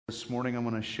This morning I'm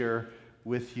going to share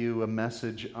with you a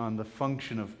message on the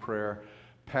function of prayer.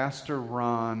 Pastor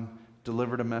Ron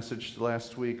delivered a message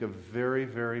last week of very,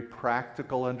 very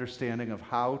practical understanding of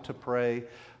how to pray,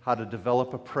 how to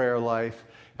develop a prayer life.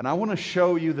 And I want to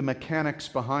show you the mechanics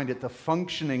behind it, the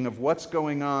functioning of what's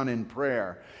going on in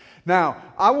prayer. Now,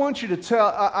 I want you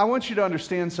to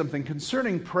understand something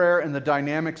concerning prayer and the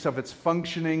dynamics of its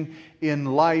functioning in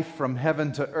life from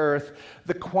heaven to earth,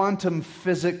 the quantum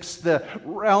physics, the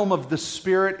realm of the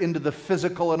spirit into the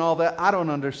physical and all that. I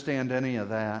don't understand any of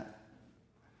that.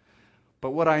 But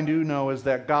what I do know is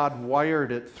that God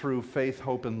wired it through faith,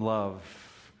 hope, and love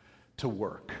to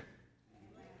work.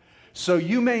 So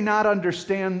you may not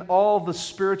understand all the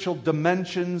spiritual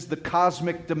dimensions, the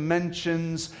cosmic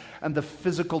dimensions, and the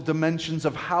physical dimensions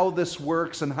of how this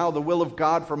works and how the will of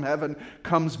God from heaven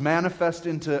comes manifest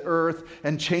into earth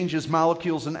and changes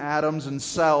molecules and atoms and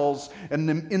cells and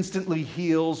then instantly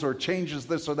heals or changes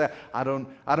this or that. I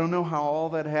don't know how all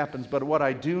that happens, but what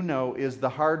I do know is the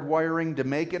hard wiring to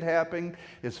make it happen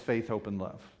is faith, hope, and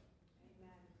love.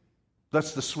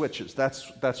 That's the switches.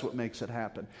 That's what makes it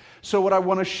happen. So what I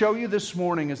want to show you this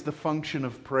morning is the function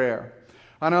of prayer.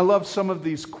 And I love some of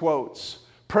these quotes.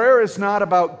 Prayer is not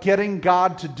about getting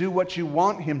God to do what you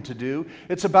want Him to do.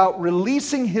 It's about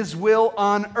releasing His will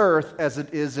on earth as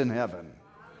it is in heaven.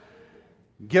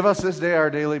 Give us this day our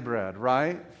daily bread,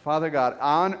 right? Father God,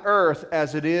 on earth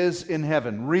as it is in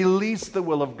heaven. Release the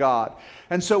will of God.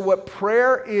 And so what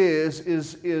prayer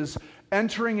is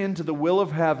entering into the will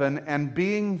of heaven and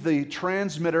being the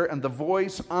transmitter and the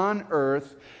voice on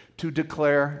earth to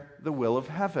declare the will of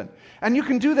heaven. And you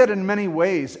can do that in many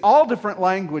ways. All different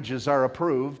languages are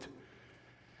approved.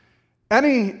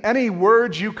 Any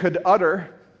words you could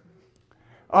utter,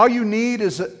 all you need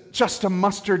is just a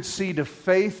mustard seed of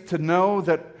faith to know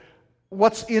that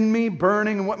what's in me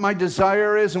burning and what my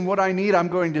desire is and what I need, I'm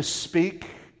going to speak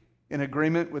in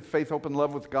agreement with faith, hope, and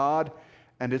love with God.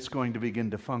 And it's going to begin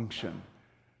to function.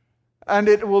 And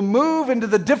it will move into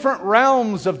the different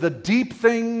realms of the deep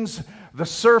things, the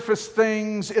surface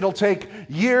things. It'll take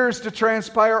years to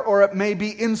transpire, or it may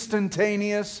be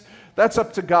instantaneous. That's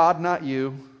up to God, not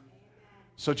you.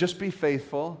 So just be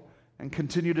faithful and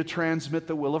continue to transmit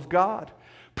the will of God.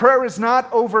 Prayer is not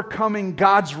overcoming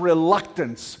God's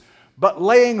reluctance, but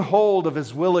laying hold of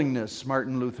His willingness,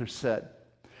 Martin Luther said.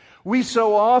 We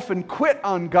so often quit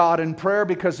on God in prayer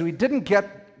because we didn't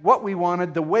get what we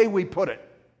wanted the way we put it.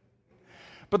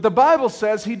 But the Bible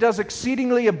says He does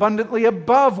exceedingly abundantly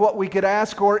above what we could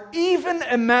ask or even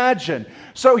imagine.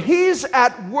 So He's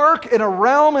at work in a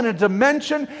realm and a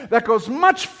dimension that goes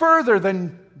much further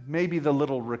than maybe the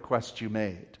little request you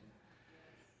made.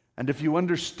 And if you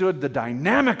understood the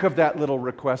dynamic of that little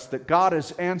request, that God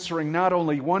is answering not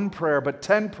only one prayer, but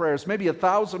 10 prayers, maybe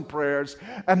 1,000 prayers,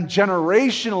 and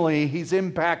generationally He's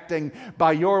impacting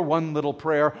by your one little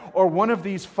prayer, or one of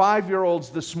these 5-year-olds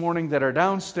this morning that are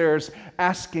downstairs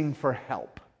asking for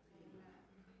help.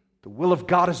 The will of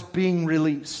God is being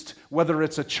released, whether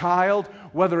it's a child,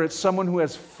 whether it's someone who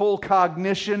has full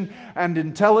cognition and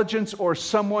intelligence, or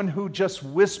someone who just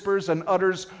whispers and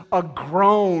utters a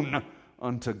groan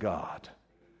unto God.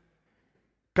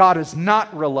 God is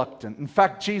not reluctant. In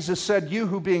fact, Jesus said, you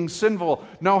who being sinful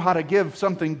know how to give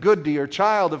something good to your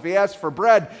child. If he asks for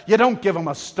bread, you don't give him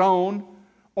a stone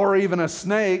or even a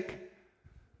snake.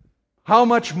 How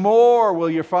much more will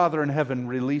your Father in heaven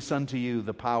release unto you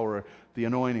the power, the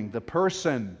anointing, the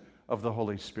person of the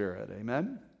Holy Spirit?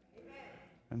 Amen?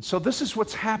 And so this is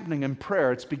what's happening in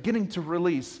prayer. It's beginning to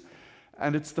release.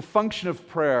 And it's the function of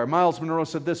prayer. Miles Monroe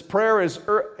said this: prayer is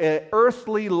an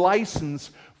earthly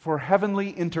license for heavenly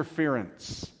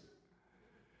interference.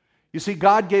 You see,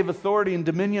 God gave authority and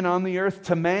dominion on the earth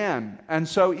to man. And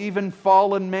so even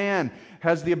fallen man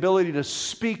has the ability to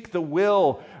speak the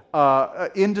will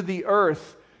into the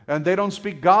earth. And they don't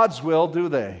speak God's will, do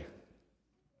they?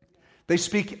 They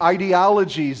speak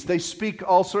ideologies. They speak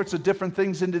all sorts of different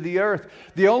things into the earth.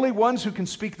 The only ones who can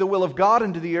speak the will of God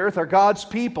into the earth are God's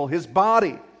people, His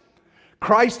body.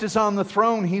 Christ is on the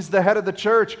throne. He's the head of the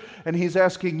church. And He's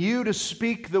asking you to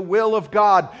speak the will of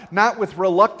God, not with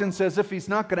reluctance as if He's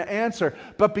not going to answer,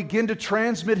 but begin to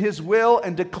transmit His will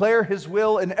and declare His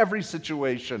will in every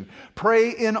situation.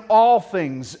 Pray in all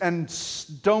things and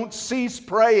don't cease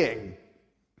praying.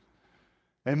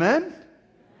 Amen?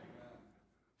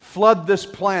 Flood this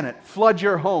planet, flood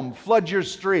your home, flood your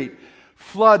street,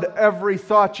 flood every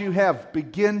thought you have.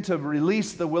 Begin to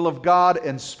release the will of God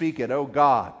and speak it. Oh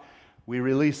God, we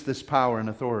release this power and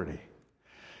authority.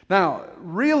 Now,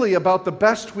 really about the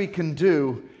best we can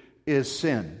do is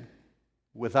sin.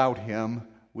 Without Him,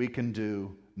 we can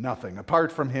do nothing.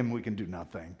 Apart from Him, we can do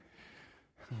nothing.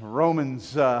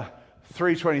 Romans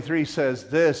 3:23 says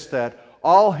this, that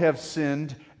all have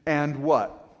sinned and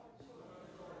what?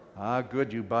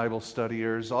 Good, you Bible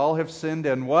studiers. All have sinned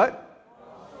and what?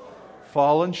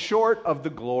 Fallen short of the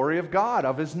glory of God,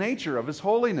 of His nature, of His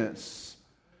holiness.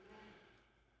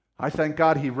 I thank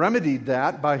God He remedied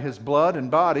that by His blood and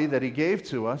body that He gave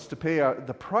to us to pay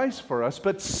the price for us.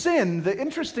 But sin, the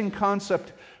interesting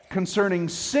concept concerning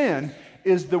sin,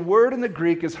 is the word in the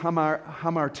Greek is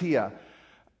hamartia.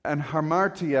 And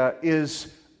hamartia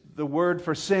is the word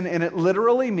for sin, and it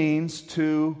literally means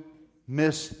to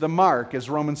miss the mark,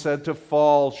 as Romans said, to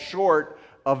fall short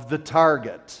of the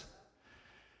target.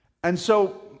 And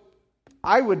so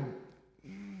I've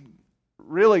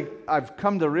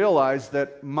come to realize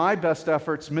that my best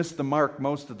efforts miss the mark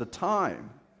most of the time.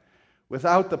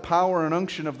 Without the power and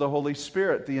unction of the Holy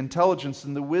Spirit, the intelligence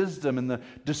and the wisdom and the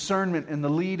discernment and the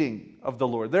leading of the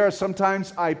Lord. There are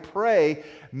sometimes I pray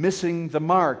missing the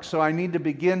mark, so I need to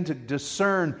begin to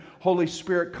discern, Holy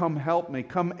Spirit, come help me,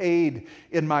 come aid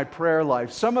in my prayer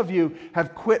life. Some of you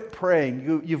have quit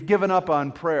praying. You've given up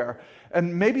on prayer.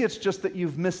 And maybe it's just that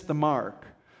you've missed the mark.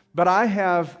 But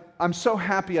I'm so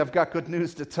happy I've got good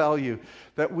news to tell you,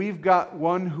 that we've got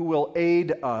one who will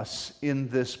aid us in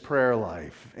this prayer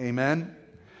life. Amen?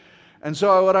 And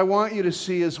so what I want you to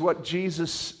see is what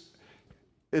Jesus,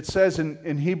 it says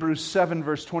in Hebrews 7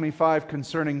 verse 25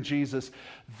 concerning Jesus,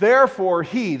 therefore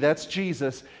He, that's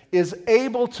Jesus, is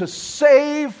able to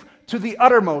save to the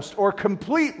uttermost or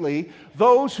completely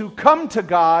those who come to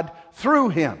God through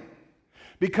Him,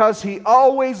 because He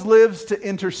always lives to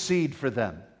intercede for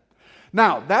them.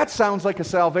 Now, that sounds like a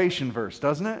salvation verse,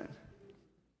 doesn't it?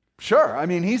 Sure. I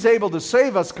mean, He's able to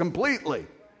save us completely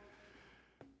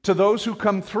to those who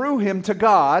come through Him to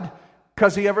God,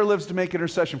 because He ever lives to make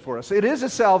intercession for us. It is a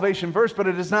salvation verse, but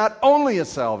it is not only a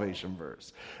salvation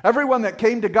verse. Everyone that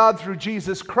came to God through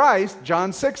Jesus Christ,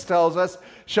 John 6 tells us,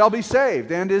 shall be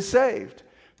saved and is saved,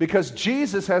 because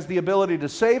Jesus has the ability to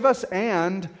save us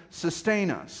and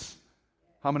sustain us.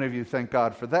 How many of you thank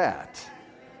God for that?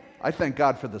 I thank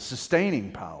God for the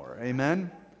sustaining power.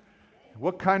 Amen?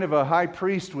 What kind of a high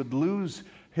priest would lose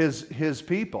his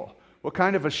people? What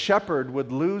kind of a shepherd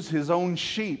would lose his own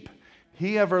sheep?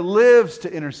 He ever lives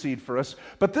to intercede for us.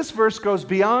 But this verse goes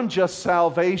beyond just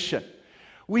salvation.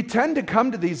 We tend to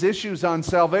come to these issues on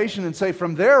salvation and say,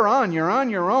 from there on, you're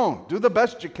on your own. Do the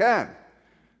best you can.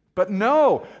 But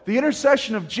no, the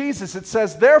intercession of Jesus, it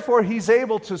says, therefore He's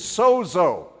able to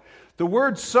sozo. The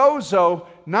word sozo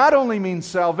not only means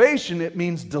salvation, it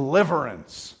means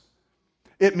deliverance.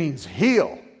 It means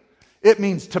heal. It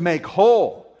means to make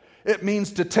whole. It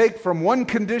means to take from one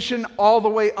condition all the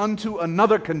way unto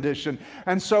another condition.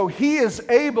 And so He is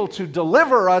able to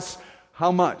deliver us,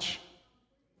 how much?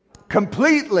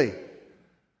 Completely.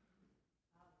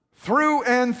 Through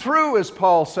and through, as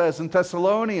Paul says in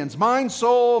Thessalonians, mind,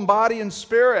 soul, and body and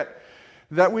spirit,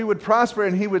 that we would prosper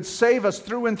and He would save us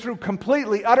through and through,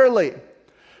 completely, utterly.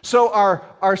 So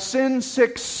our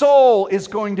sin-sick soul is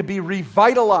going to be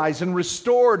revitalized and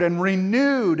restored and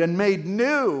renewed and made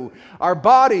new. Our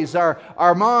bodies,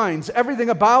 our minds, everything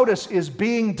about us is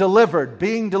being delivered.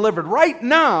 Right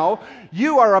now,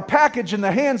 you are a package in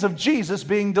the hands of Jesus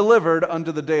being delivered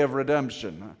unto the day of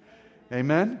redemption.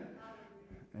 Amen?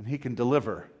 And He can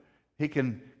deliver. He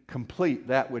can complete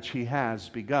that which He has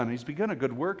begun. He's begun a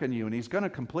good work in you, and He's going to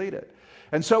complete it.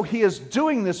 And so He is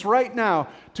doing this right now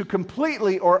to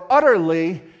completely or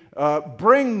utterly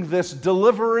bring this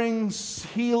delivering,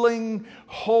 healing,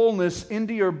 wholeness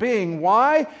into your being.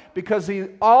 Why? Because He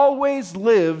always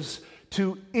lives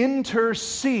to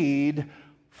intercede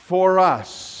for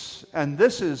us. And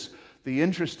this is the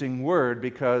interesting word,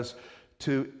 because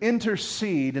to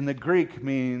intercede in the Greek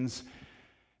means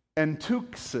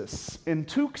entuxis.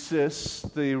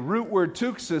 Entuxis, the root word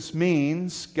tuxis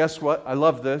means, guess what? I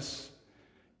love this.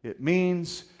 It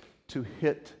means to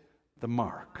hit the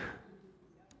mark.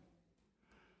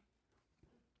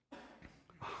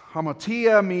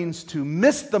 Hamartia means to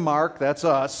miss the mark, that's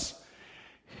us.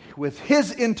 With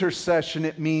His intercession,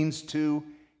 it means to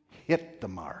hit the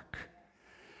mark.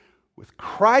 With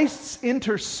Christ's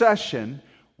intercession,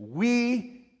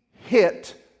 we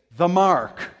hit the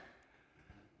mark.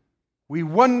 We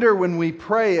wonder when we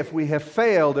pray if we have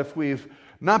failed, if we've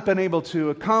not been able to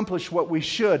accomplish what we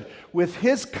should. With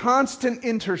His constant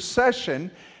intercession,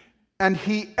 and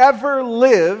He ever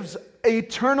lives,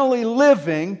 eternally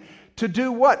living, to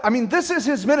do what? I mean, this is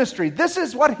His ministry. This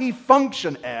is what He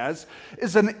functions as,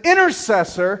 is an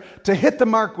intercessor to hit the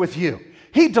mark with you.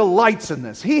 He delights in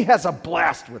this. He has a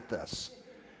blast with this.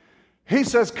 He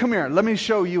says, come here, let me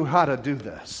show you how to do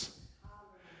this.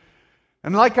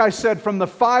 And like I said, from the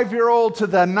 5-year-old to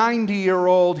the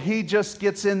 90-year-old, He just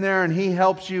gets in there and He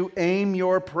helps you aim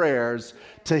your prayers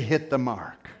to hit the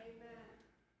mark.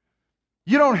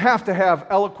 You don't have to have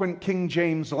eloquent King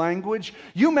James language.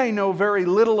 You may know very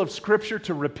little of Scripture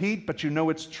to repeat, but you know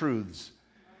its truths.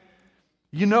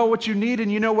 You know what you need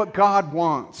and you know what God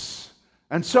wants.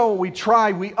 And so we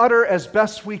utter as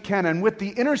best we can. And with the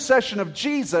intercession of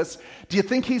Jesus, do you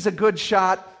think He's a good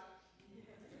shot?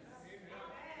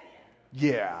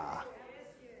 Yeah.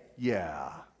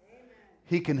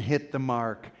 He can hit the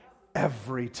mark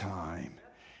every time.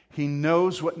 He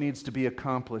knows what needs to be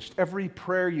accomplished. Every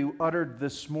prayer you uttered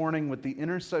this morning with the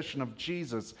intercession of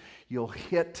Jesus, you'll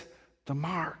hit the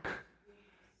mark.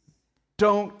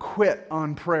 Don't quit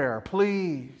on prayer,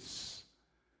 please.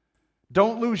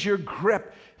 Don't lose your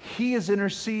grip. He is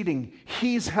interceding.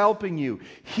 He's helping you.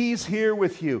 He's here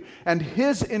with you. And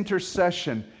His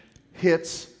intercession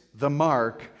hits the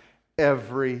mark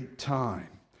every time.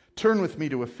 Turn with me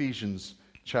to Ephesians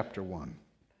chapter 1.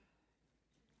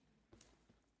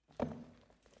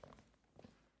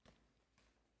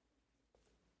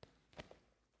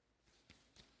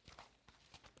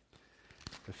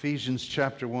 Ephesians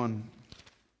chapter 1,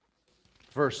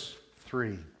 verse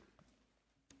 3.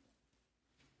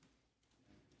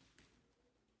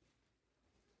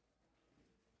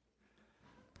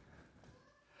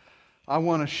 I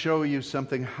want to show you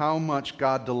something, how much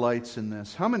God delights in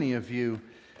this. How many of you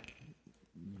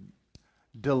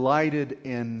delighted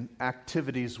in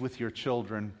activities with your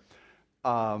children,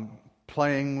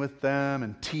 playing with them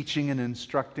and teaching and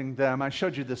instructing them? I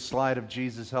showed you this slide of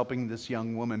Jesus helping this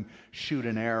young woman shoot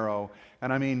an arrow.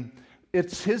 And I mean,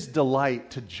 it's His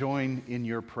delight to join in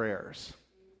your prayers.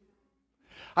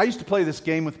 I used to play this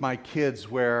game with my kids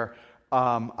where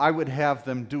I would have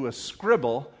them do a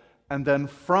scribble, and then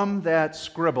from that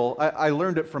scribble, I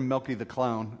learned it from Milky the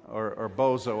Clown or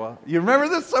Bozo. You remember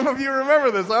this? Some of you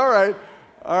remember this. All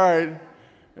right.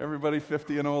 Everybody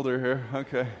 50 and older here.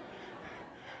 Okay.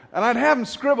 And I'd have them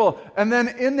scribble, and then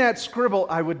in that scribble,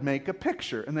 I would make a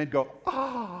picture, and they'd go,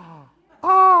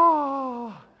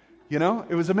 You know,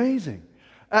 it was amazing.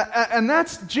 And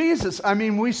that's Jesus. I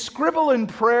mean, we scribble in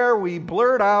prayer, we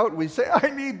blurt out, we say,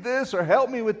 I need this, or help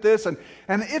me with this, and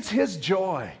it's His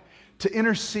joy to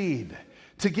intercede,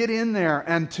 to get in there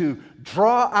and to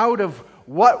draw out of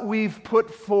what we've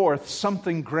put forth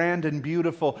something grand and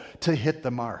beautiful to hit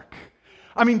the mark.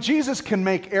 I mean, Jesus can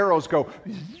make arrows go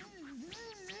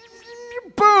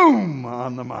boom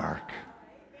on the mark.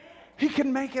 He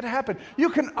can make it happen. You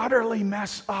can utterly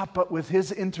mess up, but with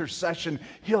His intercession,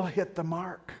 He'll hit the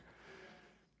mark.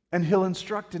 And He'll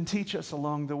instruct and teach us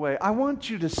along the way. I want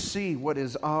you to see what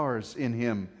is ours in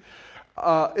Him.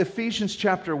 Ephesians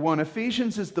chapter 1.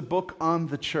 Ephesians is the book on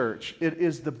the church. It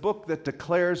is the book that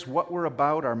declares what we're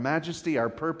about, our majesty, our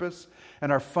purpose,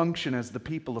 and our function as the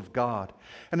people of God.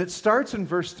 And it starts in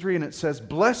verse 3 and it says,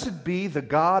 Blessed be the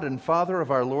God and Father of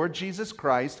our Lord Jesus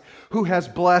Christ, who has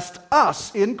blessed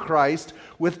us in Christ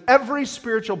with every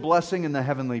spiritual blessing in the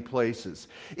heavenly places,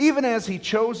 even as He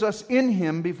chose us in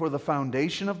Him before the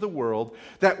foundation of the world,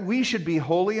 that we should be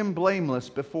holy and blameless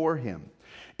before Him.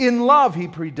 In love, He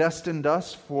predestined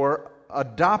us for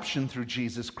adoption through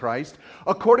Jesus Christ,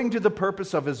 according to the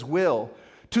purpose of His will,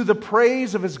 to the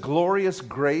praise of His glorious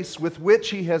grace, with which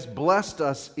He has blessed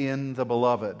us in the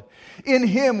Beloved. In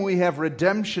Him we have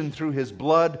redemption through His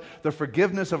blood, the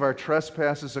forgiveness of our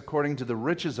trespasses, according to the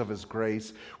riches of His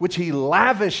grace, which He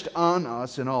lavished on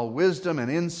us in all wisdom and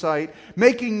insight,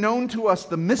 making known to us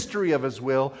the mystery of His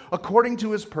will, according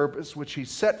to His purpose, which He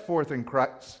set forth in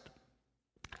Christ,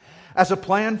 as a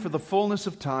plan for the fullness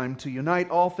of time, to unite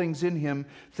all things in Him,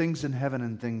 things in heaven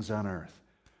and things on earth.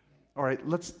 All right,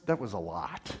 that was a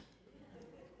lot.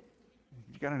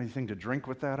 You got anything to drink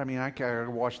with that? I mean, I gotta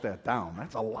wash that down.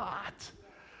 That's a lot.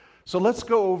 So let's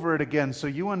go over it again so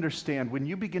you understand when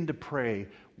you begin to pray,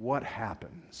 what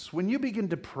happens. When you begin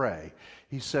to pray,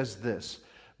 He says this,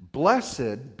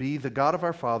 Blessed be the God of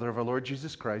our Father, of our Lord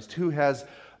Jesus Christ, who has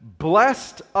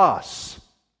blessed us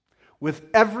with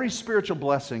every spiritual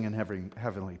blessing in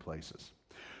heavenly places.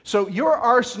 So your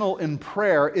arsenal in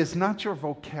prayer is not your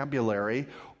vocabulary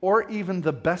or even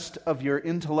the best of your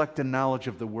intellect and knowledge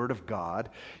of the Word of God.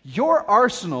 Your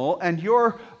arsenal and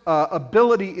your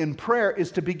ability in prayer is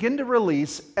to begin to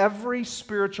release every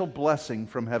spiritual blessing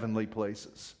from heavenly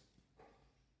places.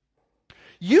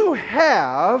 You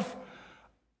have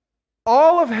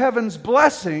all of heaven's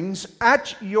blessings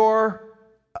at your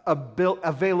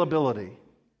availability.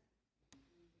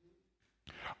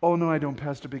 Oh, no, I don't,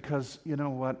 Pastor, because you know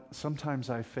what?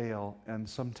 Sometimes I fail and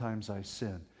sometimes I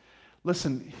sin.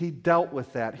 Listen, He dealt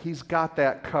with that. He's got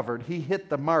that covered. He hit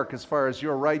the mark as far as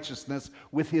your righteousness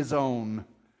with His own.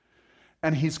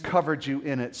 And He's covered you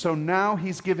in it. So now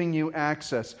He's giving you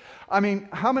access. I mean,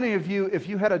 how many of you, if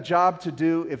you had a job to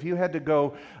do, if you had to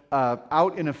go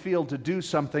out in a field to do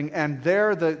something, and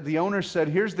there the owner said,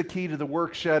 here's the key to the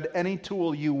work shed, any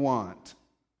tool you want.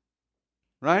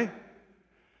 Right?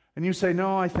 And you say,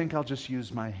 no, I think I'll just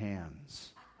use my hands.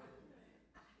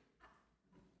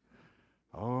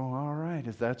 Oh, all right,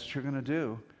 if that's what you're going to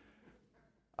do.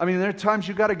 I mean, there are times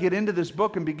you've got to get into this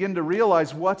book and begin to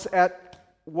realize what's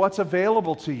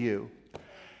available to you.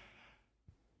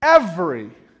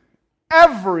 Every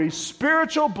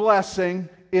spiritual blessing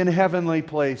in heavenly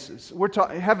places. We're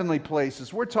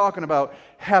talking about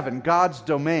heaven, God's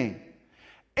domain.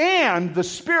 And the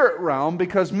spirit realm,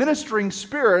 because ministering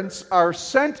spirits are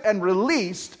sent and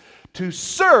released to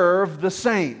serve the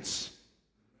saints.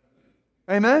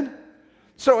 Amen?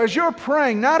 So as you're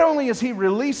praying, not only is He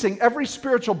releasing every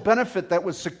spiritual benefit that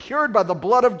was secured by the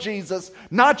blood of Jesus,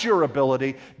 not your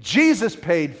ability, Jesus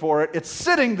paid for it, it's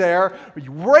sitting there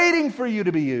waiting for you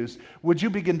to be used. Would you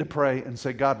begin to pray and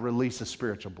say, God, release a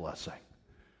spiritual blessing?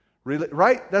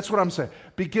 Right? That's what I'm saying.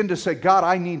 Begin to say, God,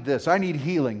 I need this. I need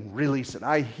healing. Release it.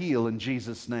 I heal in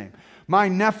Jesus' name. My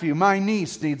nephew, my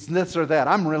niece needs this or that.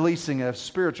 I'm releasing a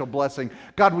spiritual blessing.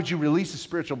 God, would you release a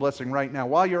spiritual blessing right now?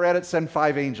 While you're at it, send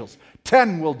 5 angels.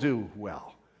 10 will do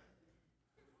well.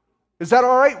 Is that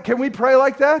all right? Can we pray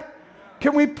like that?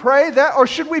 Can we pray that? Or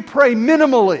should we pray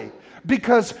minimally?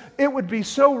 Because it would be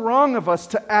so wrong of us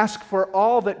to ask for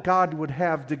all that God would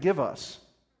have to give us.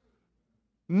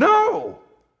 No!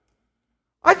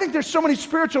 I think there's so many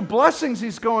spiritual blessings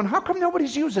He's going, how come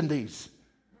nobody's using these?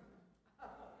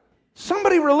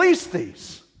 Somebody release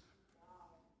these.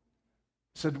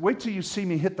 He said, wait till you see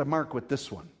me hit the mark with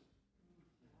this one.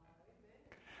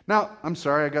 Now, I'm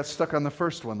sorry, I got stuck on the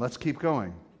first one. Let's keep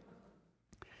going.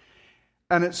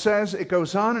 And it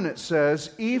goes on and it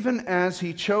says, even as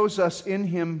He chose us in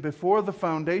Him before the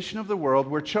foundation of the world,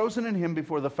 we're chosen in Him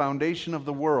before the foundation of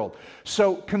the world.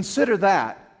 So consider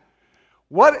that.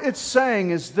 What it's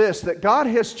saying is this, that God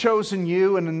has chosen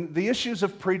you, and in the issues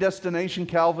of predestination,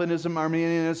 Calvinism,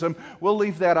 Arminianism, we'll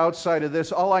leave that outside of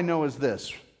this. All I know is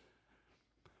this.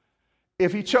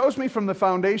 If He chose me from the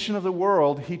foundation of the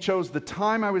world, He chose the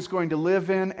time I was going to live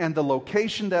in and the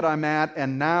location that I'm at,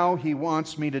 and now He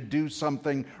wants me to do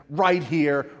something right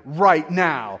here, right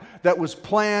now, that was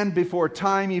planned before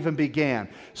time even began.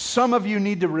 Some of you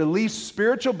need to release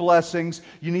spiritual blessings.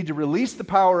 You need to release the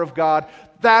power of God.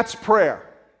 That's prayer.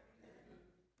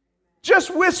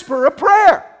 Just whisper a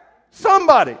prayer.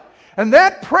 Somebody. And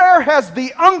that prayer has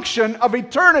the unction of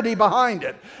eternity behind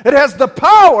it. It has the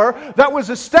power that was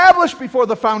established before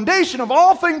the foundation of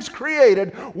all things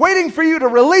created, waiting for you to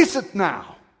release it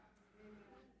now.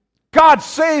 God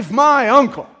save my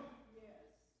uncle.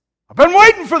 I've been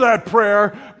waiting for that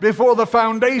prayer before the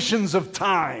foundations of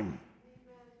time.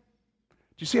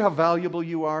 Do you see how valuable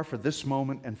you are for this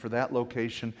moment and for that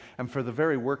location and for the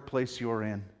very workplace you're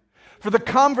in? For the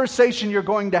conversation you're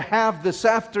going to have this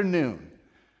afternoon.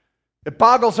 It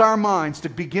boggles our minds to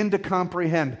begin to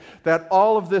comprehend that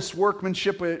all of this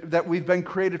workmanship that we've been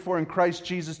created for in Christ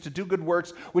Jesus to do good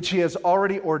works, which He has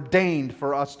already ordained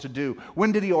for us to do.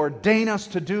 When did He ordain us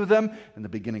to do them? In the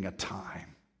beginning of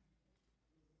time.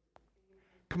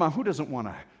 Come on, who doesn't want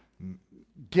to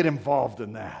get involved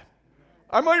in that?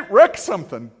 I might wreck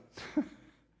something. Do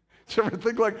you ever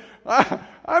think like,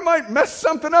 I might mess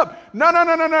something up?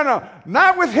 No.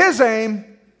 Not with His aim.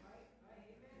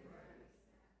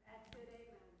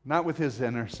 Not with His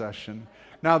intercession.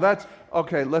 Now that's,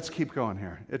 okay, let's keep going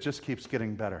here. It just keeps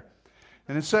getting better.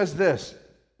 And it says this,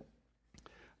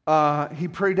 He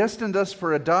predestined us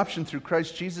for adoption through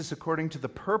Christ Jesus according to the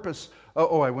purpose,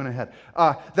 I went ahead,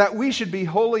 that we should be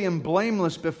holy and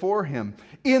blameless before Him.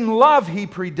 In love He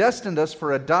predestined us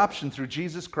for adoption through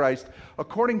Jesus Christ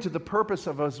according to the purpose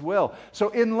of His will. So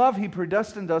in love He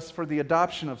predestined us for the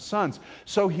adoption of sons.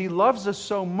 So He loves us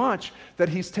so much that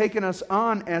He's taken us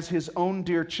on as His own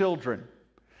dear children.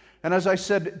 And as I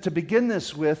said, to begin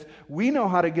this with, we know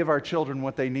how to give our children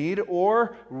what they need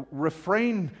or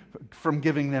refrain from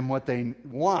giving them what they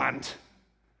want.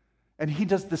 And He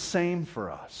does the same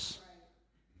for us.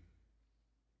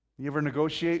 You ever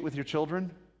negotiate with your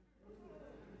children?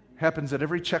 Happens at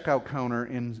every checkout counter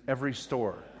in every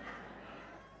store.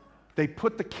 They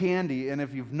put the candy, and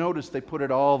if you've noticed, they put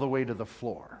it all the way to the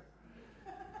floor.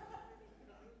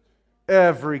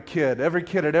 Every kid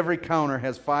at every counter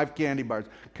has 5 candy bars.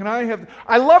 Can I have...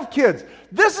 I love kids.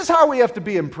 This is how we have to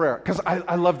be in prayer, because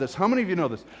I love this. How many of you know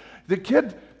this? The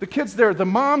kids there, the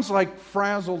mom's like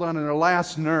frazzled on her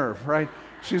last nerve, right?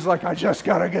 She's like, I just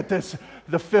got to get this.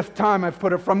 The 5th time I've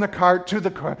put it from the cart to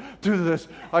this.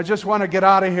 I just want to get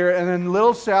out of here. And then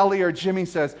little Sally or Jimmy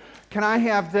says, can I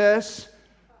have this?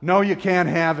 No, you can't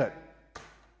have it.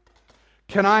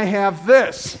 Can I have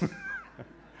this?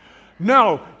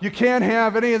 No, you can't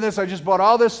have any of this. I just bought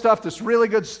all this stuff, this really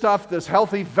good stuff, this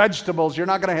healthy vegetables. You're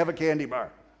not going to have a candy bar.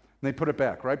 And they put it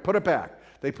back, right? Put it back.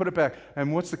 They put it back.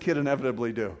 And what's the kid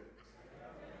inevitably do?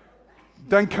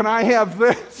 Then can I have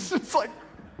this? It's like...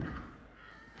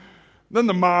 Then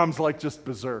the mom's like just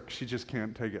berserk. She just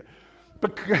can't take it.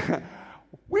 But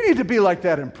we need to be like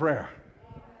that in prayer.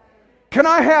 Can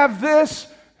I have this?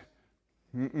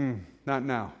 Not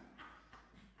now.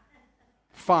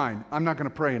 Fine, I'm not going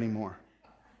to pray anymore.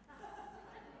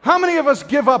 How many of us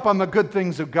give up on the good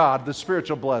things of God, the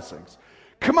spiritual blessings?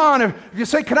 Come on, if you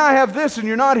say, can I have this, and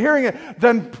you're not hearing it,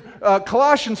 then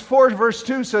Colossians 4 verse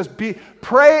 2 says,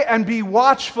 pray and be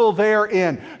watchful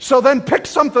therein. So then pick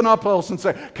something up else and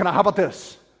say, how about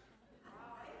this?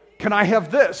 Can I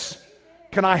have this?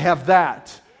 Can I have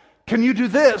that? Can you do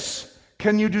this?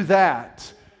 Can you do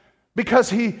that?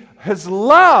 Because His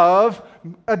love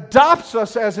adopts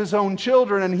us as His own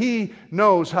children, and He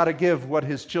knows how to give what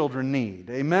His children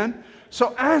need. Amen?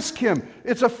 So ask Him.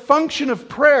 It's a function of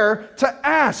prayer to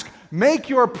ask. Make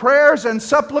your prayers and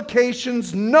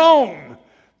supplications known.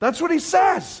 That's what He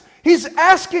says. He's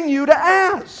asking you to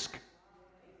ask.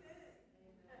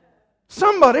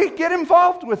 Somebody get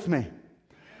involved with me.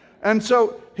 And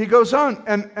so he goes on,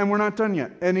 and we're not done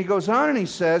yet. And he goes on and he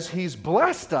says, He's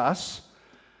blessed us.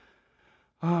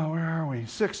 Oh, where are we?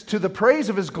 6. To the praise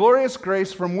of His glorious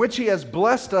grace, from which He has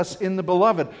blessed us in the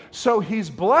Beloved. So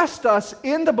He's blessed us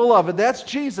in the Beloved, that's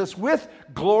Jesus, with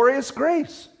glorious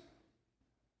grace.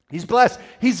 He's blessed.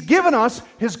 He's given us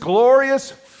His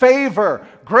glorious favor.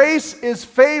 Grace is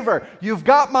favor. You've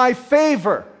got my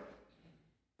favor.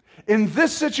 In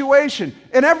this situation,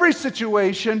 in every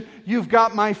situation, you've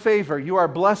got my favor. You are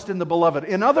blessed in the Beloved.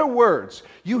 In other words,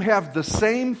 you have the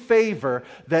same favor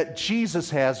that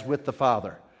Jesus has with the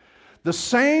Father. The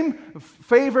same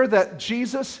favor that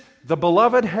Jesus, the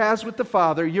Beloved, has with the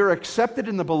Father. You're accepted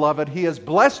in the Beloved. He has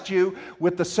blessed you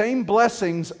with the same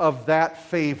blessings of that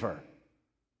favor.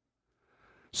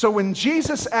 So when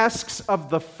Jesus asks of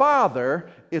the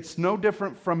Father, it's no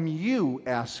different from you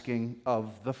asking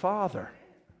of the Father.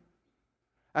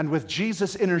 And with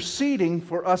Jesus interceding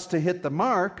for us to hit the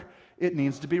mark, it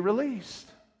needs to be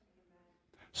released.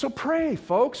 So pray,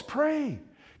 folks, pray.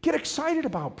 Get excited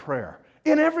about prayer.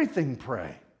 In everything,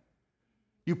 pray.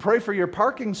 You pray for your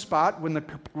parking spot when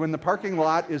the parking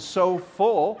lot is so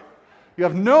full. You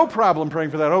have no problem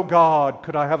praying for that. Oh God,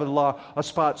 could I have a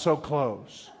spot so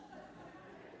close?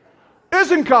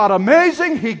 Isn't God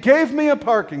amazing? He gave me a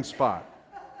parking spot.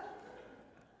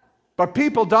 But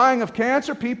people dying of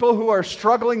cancer, people who are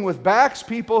struggling with backs,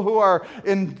 people who are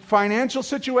in financial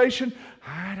situation,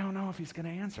 I don't know if He's going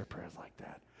to answer prayers like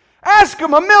that. Ask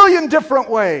Him a million different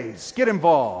ways. Get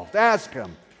involved. Ask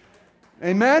Him.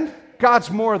 Amen?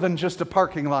 God's more than just a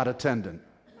parking lot attendant.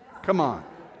 Come on.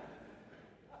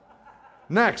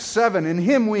 Next, 7. In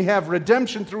Him we have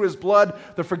redemption through His blood,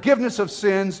 the forgiveness of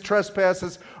sins,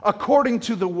 trespasses, according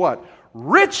to the what?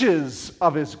 Riches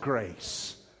of His grace.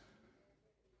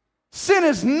 Sin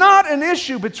is not an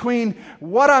issue between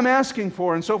what I'm asking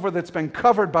for and so forth that's been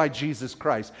covered by Jesus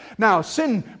Christ. Now,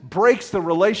 sin breaks the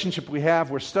relationship we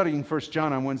have. We're studying 1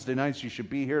 John on Wednesday nights. You should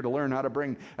be here to learn how to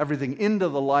bring everything into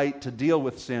the light to deal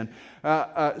with sin.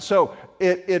 So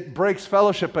it breaks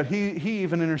fellowship, but he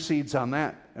even intercedes on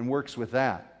that and works with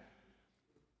that.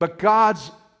 But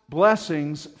God's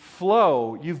blessings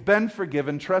flow. You've been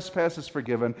forgiven, trespasses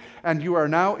forgiven, and you are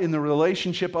now in the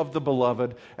relationship of the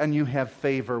Beloved, and you have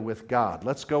favor with God.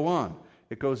 Let's go on.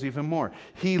 It goes even more.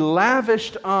 He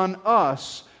lavished on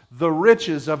us the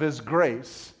riches of His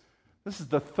grace. This is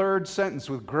the 3rd sentence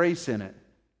with grace in it.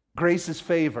 Grace is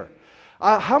favor.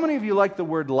 How many of you like the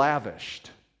word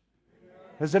lavished?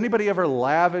 Has anybody ever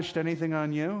lavished anything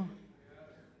on you?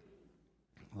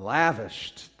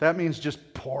 Lavished. That means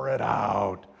just pour it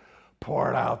out.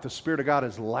 Pour it out. The Spirit of God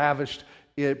is lavished.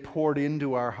 It poured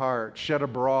into our heart, shed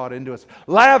abroad into us.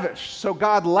 Lavish. So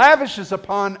God lavishes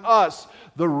upon us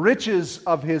the riches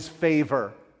of His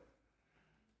favor.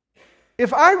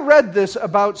 If I read this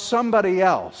about somebody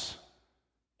else,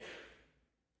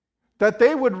 that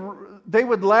they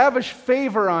would lavish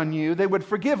favor on you, they would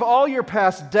forgive all your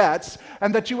past debts,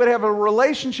 and that you would have a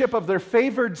relationship of their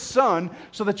favored son,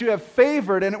 so that you have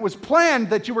favored, and it was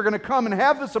planned that you were going to come and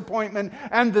have this appointment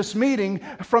and this meeting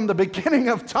from the beginning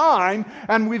of time,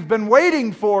 and we've been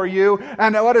waiting for you,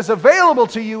 and what is available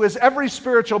to you is every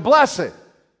spiritual blessing.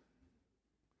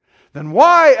 Then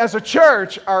why, as a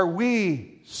church, are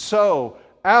we so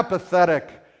apathetic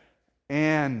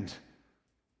and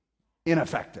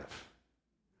ineffective?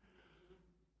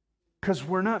 Because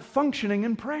we're not functioning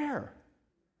in prayer.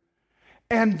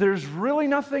 And there's really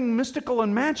nothing mystical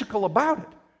and magical about it.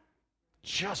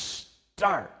 Just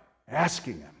start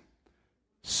asking Him,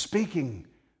 speaking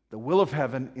the will of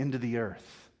heaven into the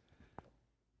earth.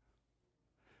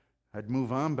 I'd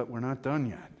move on, but we're not done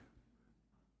yet.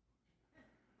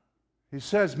 He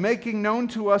says, making known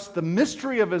to us the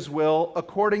mystery of His will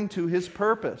according to His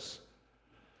purpose.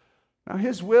 Now,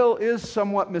 His will is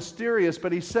somewhat mysterious,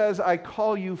 but He says, I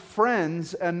call you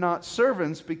friends and not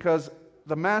servants, because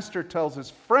the Master tells His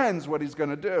friends what He's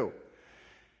going to do.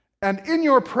 And in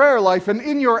your prayer life and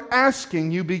in your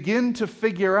asking, you begin to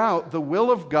figure out the will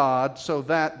of God so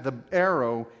that the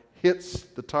arrow hits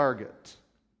the target.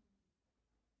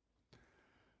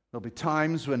 There'll be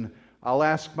times when I'll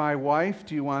ask my wife,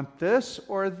 do you want this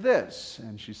or this?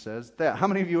 And she says that. How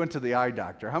many of you went to the eye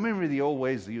doctor? How many of the old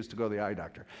ways they used to go to the eye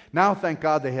doctor? Now, thank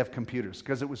God they have computers,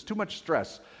 because it was too much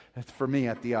stress for me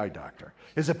at the eye doctor.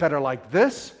 Is it better like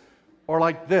this or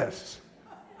like this?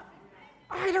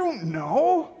 I don't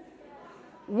know.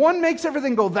 One makes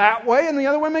everything go that way, and the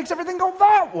other one makes everything go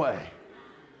that way.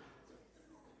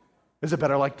 Is it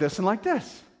better like this and like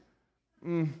this?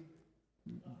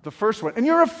 The first one. And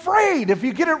you're afraid if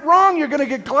you get it wrong, you're going to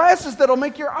get glasses that'll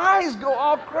make your eyes go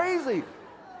all crazy.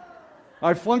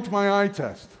 I flunked my eye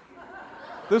test.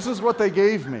 This is what they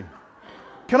gave me.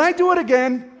 Can I do it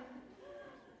again?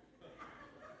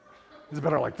 Is it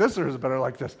better like this or is it better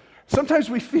like this? Sometimes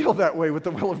we feel that way with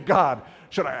the will of God.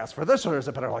 Should I ask for this or is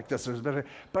it better like this or is it better?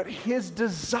 But His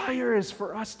desire is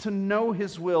for us to know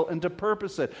His will and to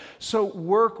purpose it. So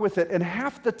work with it. And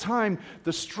half the time,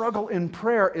 the struggle in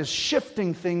prayer is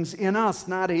shifting things in us,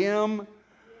 not Him.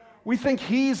 We think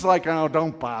He's like, oh,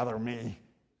 don't bother me.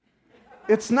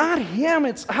 It's not Him,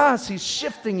 it's us. He's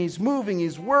shifting, He's moving,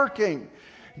 He's working.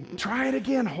 Try it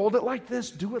again. Hold it like this.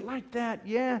 Do it like that.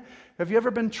 Yeah. Have you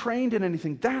ever been trained in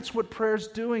anything? That's what prayer's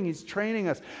doing. He's training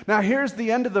us. Now here's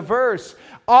the end of the verse.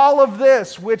 All of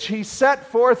this which He set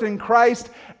forth in Christ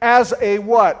as a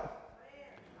what?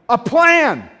 A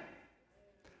plan.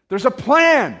 There's a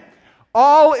plan.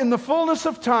 All in the fullness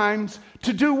of times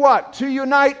to do what? To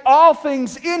unite all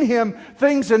things in Him,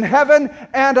 things in heaven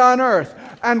and on earth.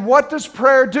 And what does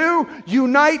prayer do?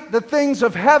 Unite the things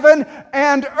of heaven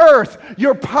and earth.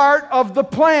 You're part of the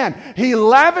plan. He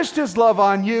lavished His love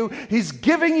on you. He's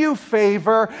giving you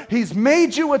favor. He's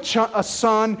made you a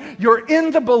son. You're in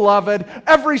the beloved.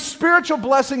 Every spiritual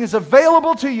blessing is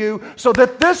available to you so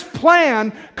that this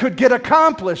plan could get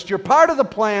accomplished. You're part of the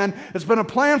plan. It's been a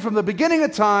plan from the beginning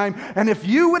of time. And if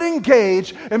you would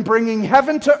engage in bringing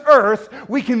heaven to earth,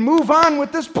 we can move on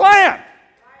with this plan.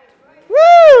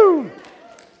 Woo!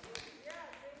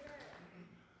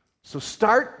 So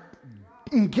start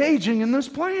engaging in this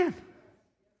plan.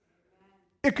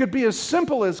 It could be as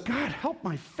simple as, God, help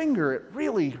my finger. It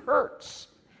really hurts.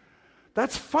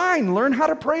 That's fine. Learn how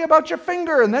to pray about your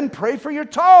finger and then pray for your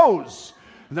toes.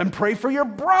 And then pray for your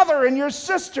brother and your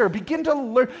sister. Begin to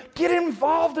learn. Get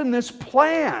involved in this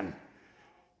plan.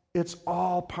 It's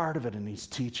all part of it, and He's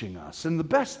teaching us. And the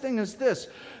best thing is this,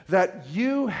 that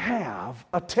you have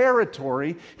a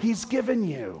territory He's given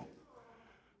you.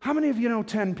 How many of you know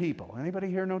 10 people? Anybody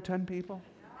here know 10 people?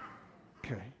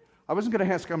 Okay. I wasn't going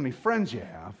to ask how many friends you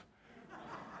have.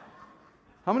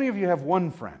 How many of you have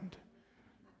one friend?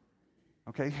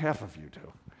 Okay, half of you do.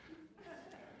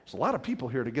 There's a lot of people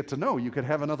here to get to know. You could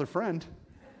have another friend.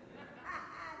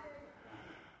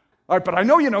 All right, but I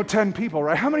know you know 10 people,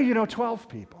 right? How many of you know 12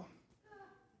 people?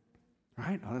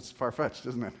 Right? Oh, that's far-fetched,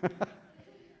 isn't it?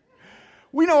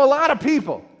 We know a lot of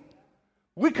people.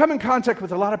 We come in contact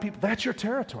with a lot of people. That's your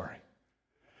territory.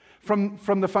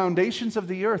 From the foundations of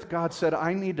the earth, God said,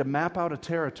 I need to map out a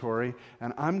territory,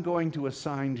 and I'm going to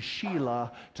assign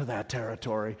Sheila to that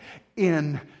territory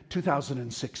in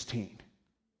 2016.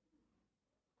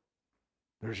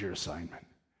 There's your assignment.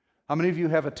 How many of you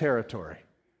have a territory?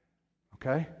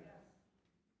 Okay?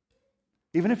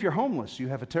 Even if you're homeless, you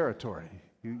have a territory.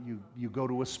 You go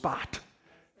to a spot,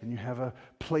 and you have a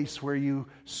place where you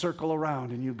circle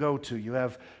around and you go to. You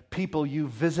have people you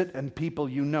visit and people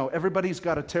you know. Everybody's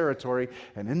got a territory,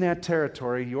 and in that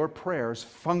territory, your prayers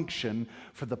function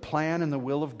for the plan and the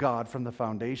will of God from the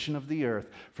foundation of the earth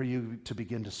for you to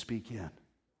begin to speak in.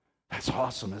 That's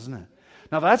awesome, isn't it?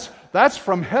 Now that's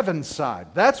from heaven's side.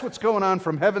 That's what's going on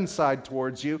from heaven's side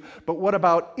towards you. But what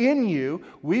about in you?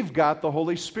 We've got the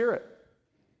Holy Spirit.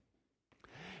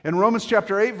 In Romans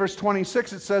chapter 8, verse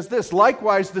 26, it says this,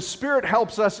 "Likewise, the Spirit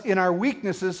helps us in our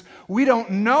weaknesses. We don't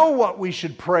know what we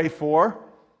should pray for,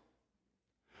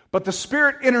 but the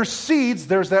Spirit intercedes,"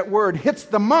 there's that word, "hits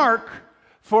the mark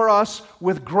for us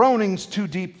with groanings too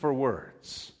deep for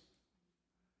words."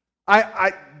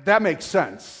 That makes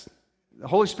sense. The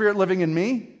Holy Spirit living in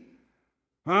me?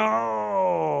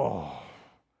 Oh,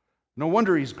 no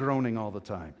wonder he's groaning all the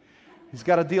time. He's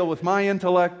got to deal with my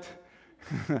intellect,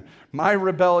 my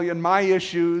rebellion, my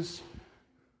issues.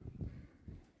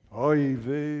 Oy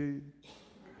vey.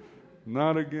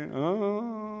 Not again.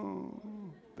 Oh,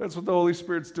 that's what the Holy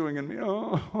Spirit's doing in me.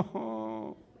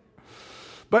 Oh.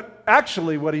 But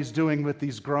actually what he's doing with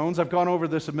these groans, I've gone over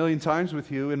this a million times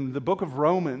with you. In the book of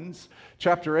Romans,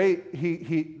 chapter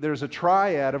 8, there's a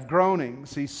triad of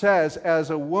groanings. He says, as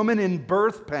a woman in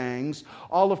birth pangs,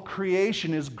 all of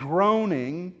creation is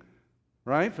groaning,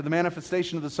 right, for the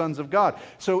manifestation of the sons of God.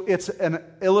 So it's an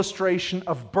illustration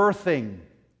of birthing.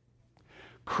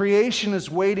 Creation is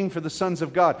waiting for the sons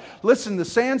of God. Listen, the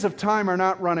sands of time are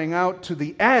not running out to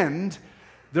the end.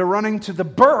 They're running to the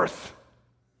birth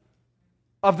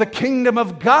of the kingdom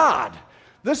of God.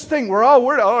 This thing, we're all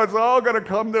worried, oh, it's all going to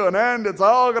come to an end. It's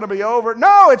all going to be over.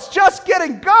 No, it's just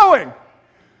getting going.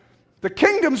 The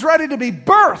kingdom's ready to be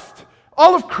birthed.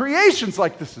 All of creation's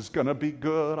like, this is going to be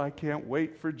good. I can't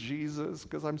wait for Jesus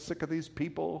because I'm sick of these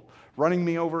people running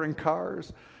me over in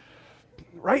cars.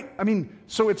 Right? I mean,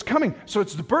 so it's coming. So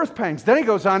it's the birth pangs. Then he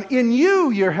goes on, in you,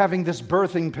 you're having this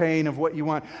birthing pain of what you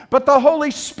want. But the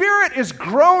Holy Spirit is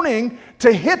groaning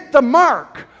to hit the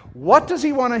mark. What does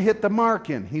he want to hit the mark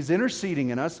in? He's interceding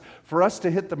in us for us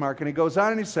to hit the mark. And he goes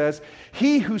on and he says,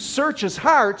 he who searches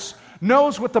hearts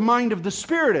knows what the mind of the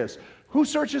Spirit is. Who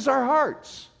searches our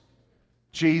hearts?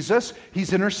 Jesus.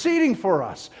 He's interceding for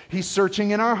us. He's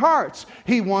searching in our hearts.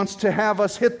 He wants to have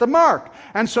us hit the mark.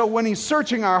 And so when he's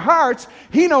searching our hearts,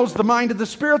 he knows the mind of the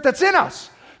Spirit that's in us.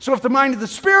 So if the mind of the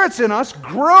Spirit's in us,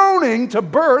 groaning to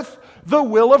birth the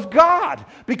will of God.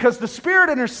 Because the Spirit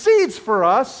intercedes for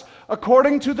us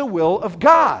according to the will of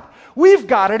God. We've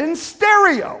got it in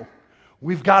stereo.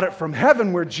 We've got it from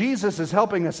heaven where Jesus is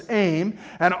helping us aim,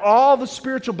 and all the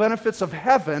spiritual benefits of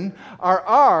heaven are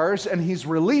ours, and he's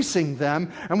releasing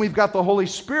them, and we've got the Holy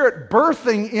Spirit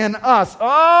birthing in us,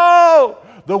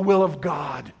 the will of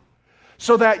God,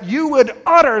 so that you would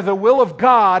utter the will of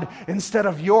God instead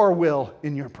of your will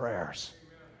in your prayers,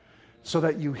 so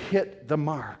that you hit the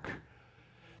mark.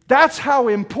 That's how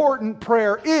important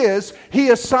prayer is. He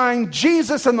assigned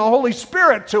Jesus and the Holy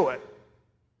Spirit to it.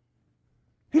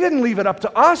 He didn't leave it up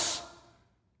to us.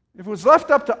 If it was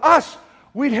left up to us,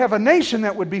 we'd have a nation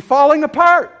that would be falling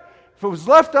apart. If it was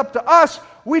left up to us,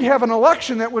 we'd have an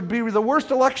election that would be the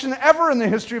worst election ever in the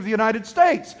history of the United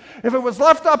States. If it was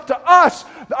left up to us,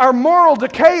 our moral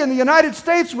decay in the United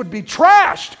States would be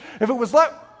trashed. If it was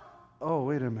left... Oh,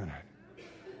 wait a minute.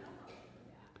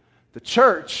 The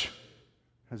church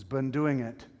has been doing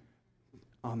it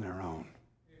on their own,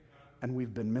 and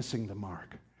we've been missing the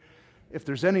mark. If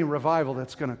there's any revival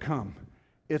that's going to come,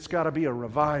 it's got to be a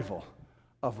revival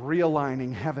of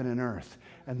realigning heaven and earth,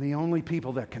 and the only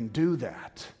people that can do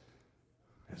that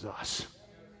is us.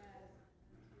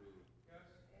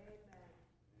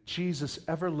 Jesus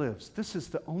ever lives. This is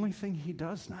the only thing he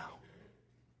does now.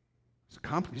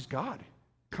 He's God.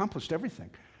 Accomplished everything.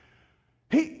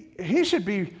 He should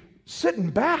be sitting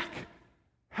back,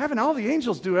 having all the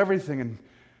angels do everything and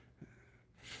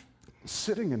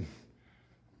sitting and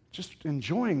just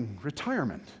enjoying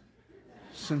retirement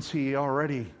since he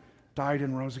already died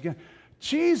and rose again.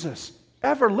 Jesus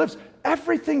ever lives.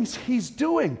 Everything he's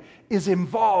doing is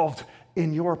involved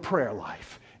in your prayer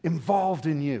life, involved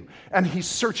in you. And he's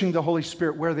searching the Holy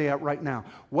Spirit. Where are they at right now?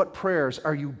 What prayers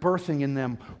are you birthing in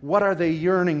them? What are they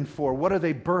yearning for? What are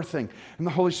they birthing? And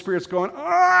the Holy Spirit's going,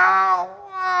 oh!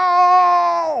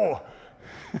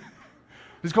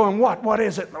 He's going, what? What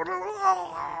is it?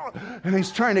 And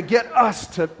he's trying to get us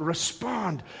to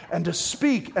respond and to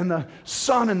speak. And the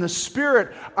Son and the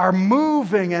Spirit are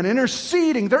moving and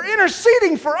interceding. They're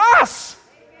interceding for us.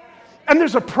 And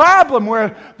there's a problem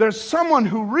where there's someone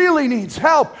who really needs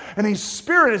help, and his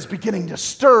Spirit is beginning to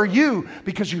stir you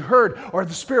because you heard, or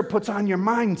the Spirit puts on your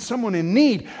mind someone in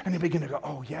need, and you begin to go,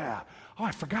 oh yeah, Oh,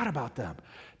 I forgot about them.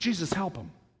 Jesus, help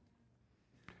them.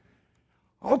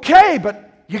 Okay,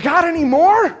 but you got any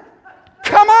more?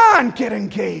 Come on, get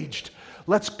engaged.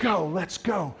 Let's go, let's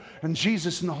go. And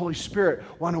Jesus and the Holy Spirit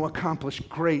want to accomplish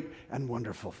great and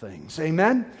wonderful things.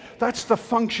 Amen? That's the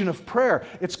function of prayer.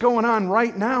 It's going on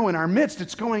right now in our midst.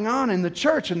 It's going on in the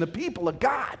church and the people of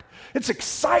God. It's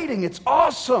exciting. It's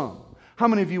awesome. How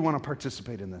many of you want to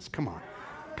participate in this? Come on.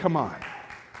 Come on.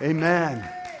 Amen.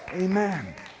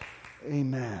 Amen.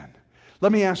 Amen.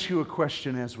 Let me ask you a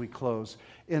question as we close.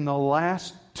 In the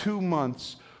last 2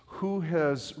 months, who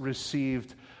has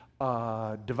received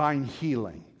divine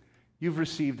healing? You've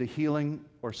received a healing,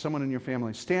 or someone in your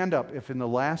family. Stand up if in the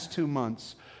last 2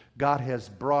 months God has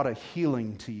brought a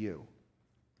healing to you.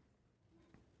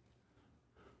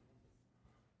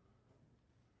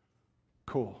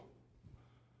 Cool.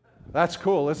 That's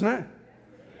cool, isn't it?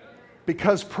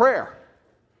 Because prayer.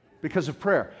 Because of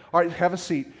prayer. All right, have a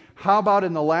seat. How about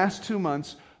in the last 2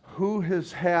 months, who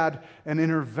has had an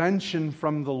intervention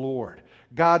from the Lord?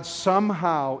 God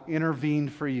somehow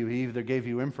intervened for you. He either gave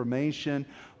you information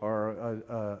or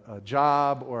a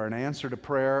job or an answer to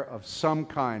prayer of some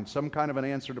kind of an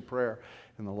answer to prayer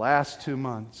in the last 2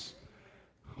 months.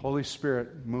 Holy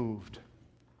Spirit moved.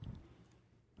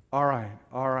 All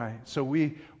right. So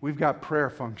we've got prayer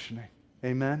functioning.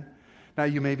 Amen? Now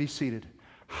you may be seated.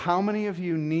 How many of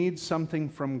you need something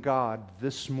from God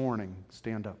this morning?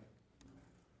 Stand up.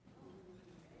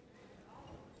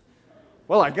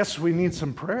 Well, I guess we need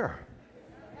some prayer.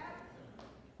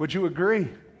 Would you agree?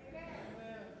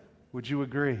 Would you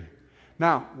agree?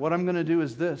 Now, what I'm going to do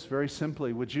is this, very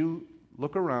simply. Would you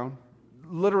look around?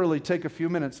 Literally take a few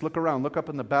minutes, look around, look up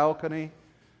in the balcony.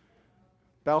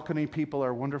 Balcony people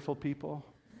are wonderful people.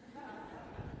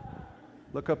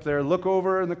 Look up there, look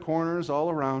over in the corners, all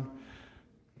around.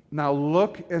 Now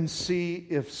look and see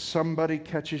if somebody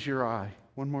catches your eye.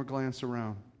 One more glance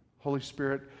around. Holy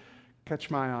Spirit, catch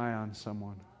my eye on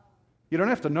someone. You don't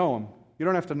have to know them. You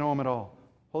don't have to know them at all.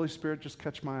 Holy Spirit, just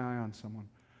catch my eye on someone.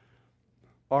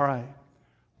 All right.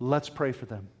 Let's pray for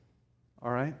them.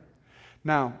 All right?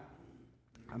 Now,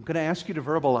 I'm going to ask you to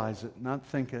verbalize it, not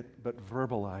think it, but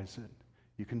verbalize it.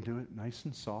 You can do it nice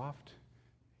and soft.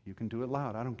 You can do it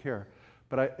loud. I don't care.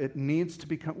 But it needs to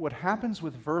become, what happens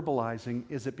with verbalizing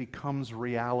is it becomes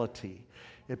reality.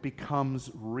 It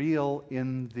becomes real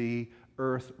in the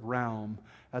earth realm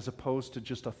as opposed to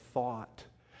just a thought.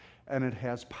 And it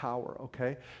has power,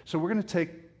 okay? So we're going to take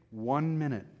 1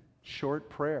 minute, short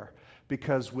prayer,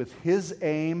 because with His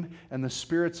aim and the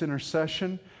Spirit's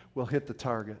intercession, we'll hit the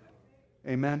target.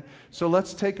 Amen? So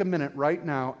let's take a minute right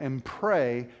now and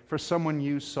pray for someone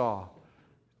you saw.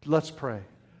 Let's pray.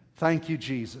 Thank you,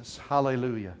 Jesus.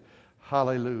 Hallelujah.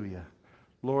 Hallelujah.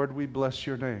 Lord, we bless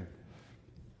your name.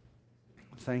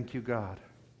 Thank you, God.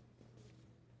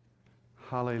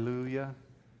 Hallelujah.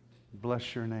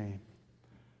 Bless your name.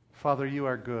 Father, you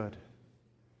are good.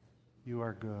 You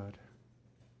are good.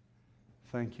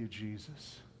 Thank you,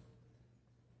 Jesus.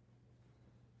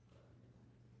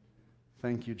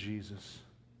 Thank you, Jesus.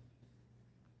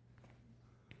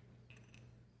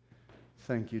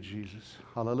 Thank you, Jesus.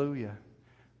 Hallelujah.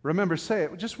 Remember, say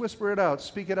it. Just whisper it out.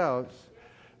 Speak it out.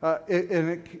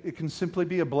 It can simply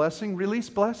be a blessing. Release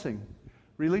blessing.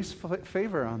 Release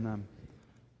favor on them.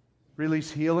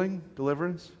 Release healing,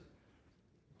 deliverance.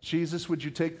 Jesus, would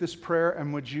you take this prayer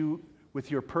and would you,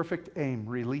 with your perfect aim,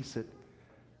 release it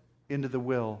into the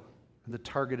will, the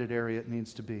targeted area it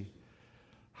needs to be.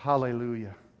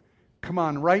 Hallelujah. Come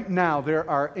on, right now there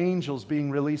are angels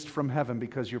being released from heaven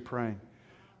because you're praying.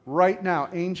 Right now,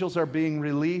 angels are being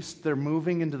released. They're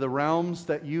moving into the realms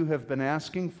that you have been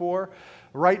asking for.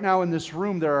 Right now in this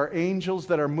room, there are angels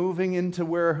that are moving into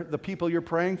where the people you're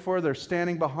praying for, they're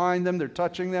standing behind them, they're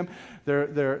touching them, they're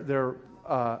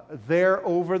there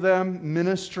over them,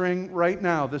 ministering. Right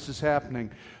now, this is happening.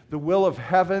 The will of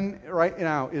heaven right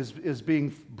now is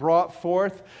being brought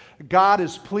forth. God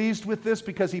is pleased with this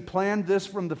because He planned this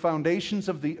from the foundations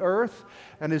of the earth,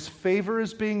 and His favor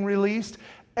is being released.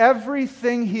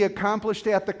 Everything He accomplished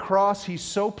at the cross, He's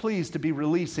so pleased to be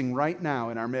releasing right now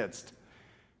in our midst.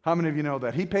 How many of you know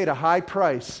that? He paid a high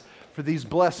price for these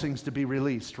blessings to be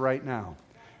released right now.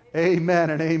 Amen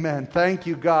and amen. Thank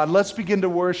you, God. Let's begin to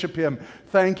worship Him.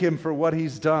 Thank Him for what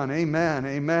He's done. Amen.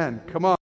 Amen. Come on.